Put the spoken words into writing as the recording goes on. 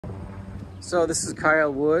So this is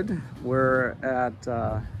Kyle Wood. We're at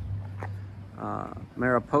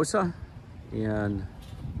Mariposa in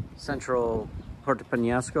Central Puerto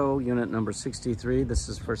Penasco, unit number 63. This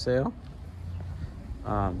is for sale.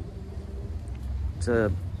 It's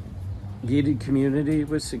a gated community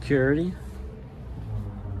with security.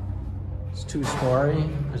 It's 2-story.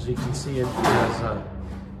 As you can see, it has a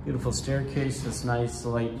beautiful staircase. It's nice,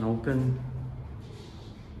 light and open.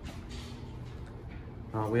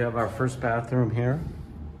 We have our first bathroom here.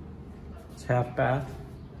 It's half bath.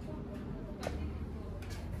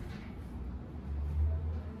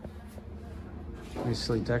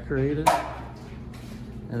 Nicely decorated.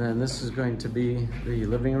 And then this is going to be the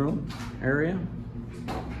living room area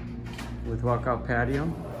with walkout patio.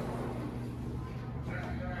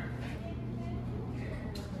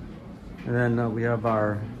 And then we have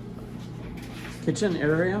our kitchen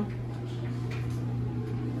area.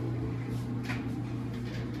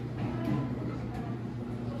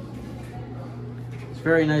 It's a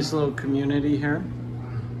very nice little community here.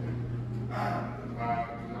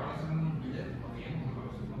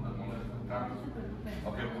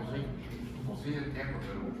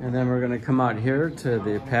 And then we're going to come out here to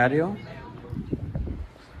the patio.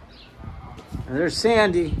 And there's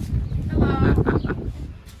Sandy. Hello.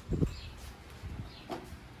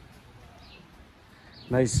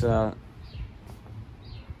 Nice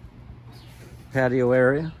patio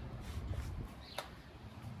area.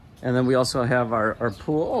 And then we also have our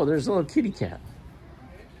pool. Oh, there's a little kitty cat.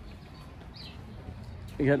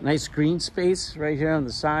 We got nice green space right here on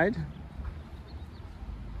the side.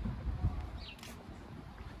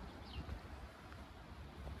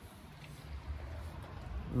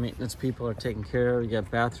 Maintenance people are taking care. You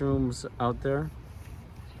got bathrooms out there.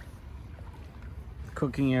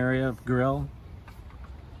 Cooking area, grill.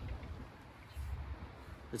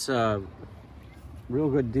 It's a real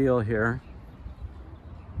good deal here.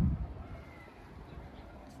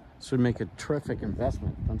 This would make a terrific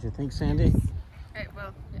investment, don't you think, Sandy?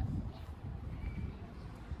 Well, yeah.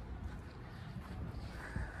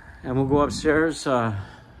 And we'll go upstairs to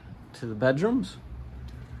the bedrooms.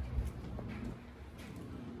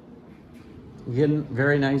 Again,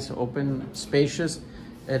 very nice, open, spacious.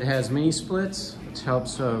 It has mini splits, which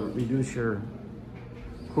helps reduce your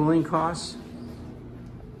cooling costs.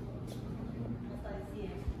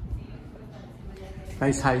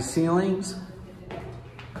 Nice high ceilings.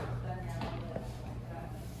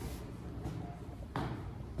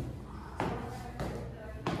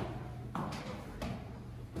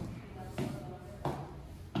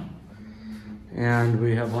 And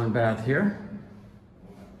we have one bath here.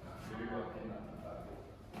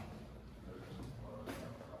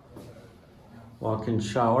 Walk-in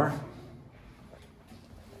shower.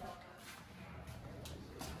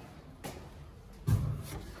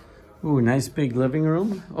 Ooh, nice big living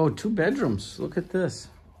room. Oh, 2 bedrooms. Look at this.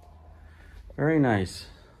 Very nice.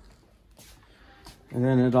 And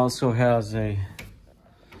then it also has a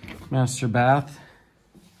master bath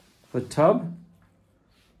with tub.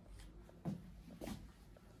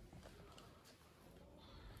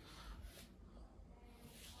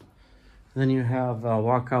 Then you have a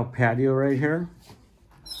walkout patio right here.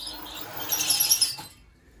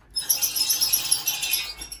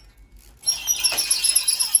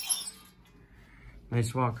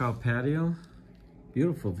 Nice walkout patio.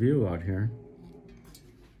 Beautiful view out here.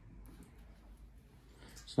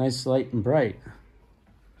 It's nice, light and bright.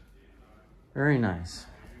 Very nice.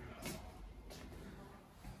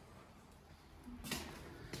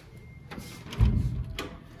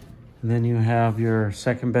 And then you have your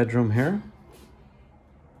second bedroom here.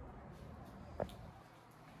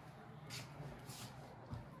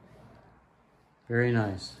 Very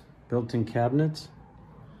nice. Built-in cabinets.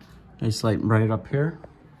 Nice light and bright up here.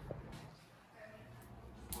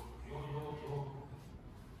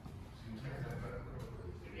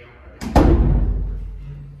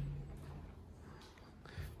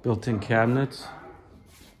 Built-in cabinets.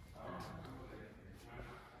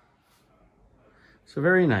 So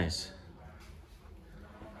very nice.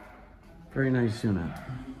 Very nice unit.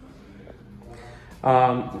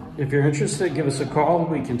 If you're interested, give us a call.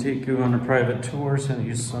 We can take you on a private tour, send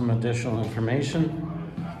you some additional information.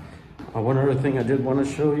 One other thing I did want to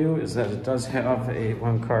show you is that it does have a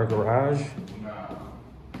 1-car garage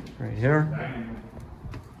right here.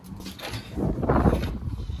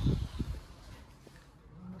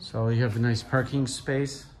 So you have a nice parking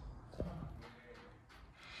space.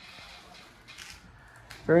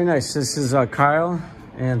 Very nice. This is Kyle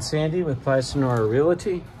and Sandy with Placenora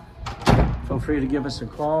Realty. Feel free to give us a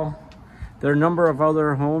call. There are a number of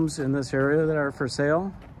other homes in this area that are for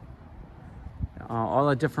sale. all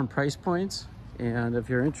at different price points. And if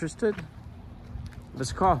you're interested, give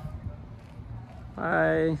us a call.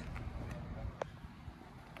 Bye.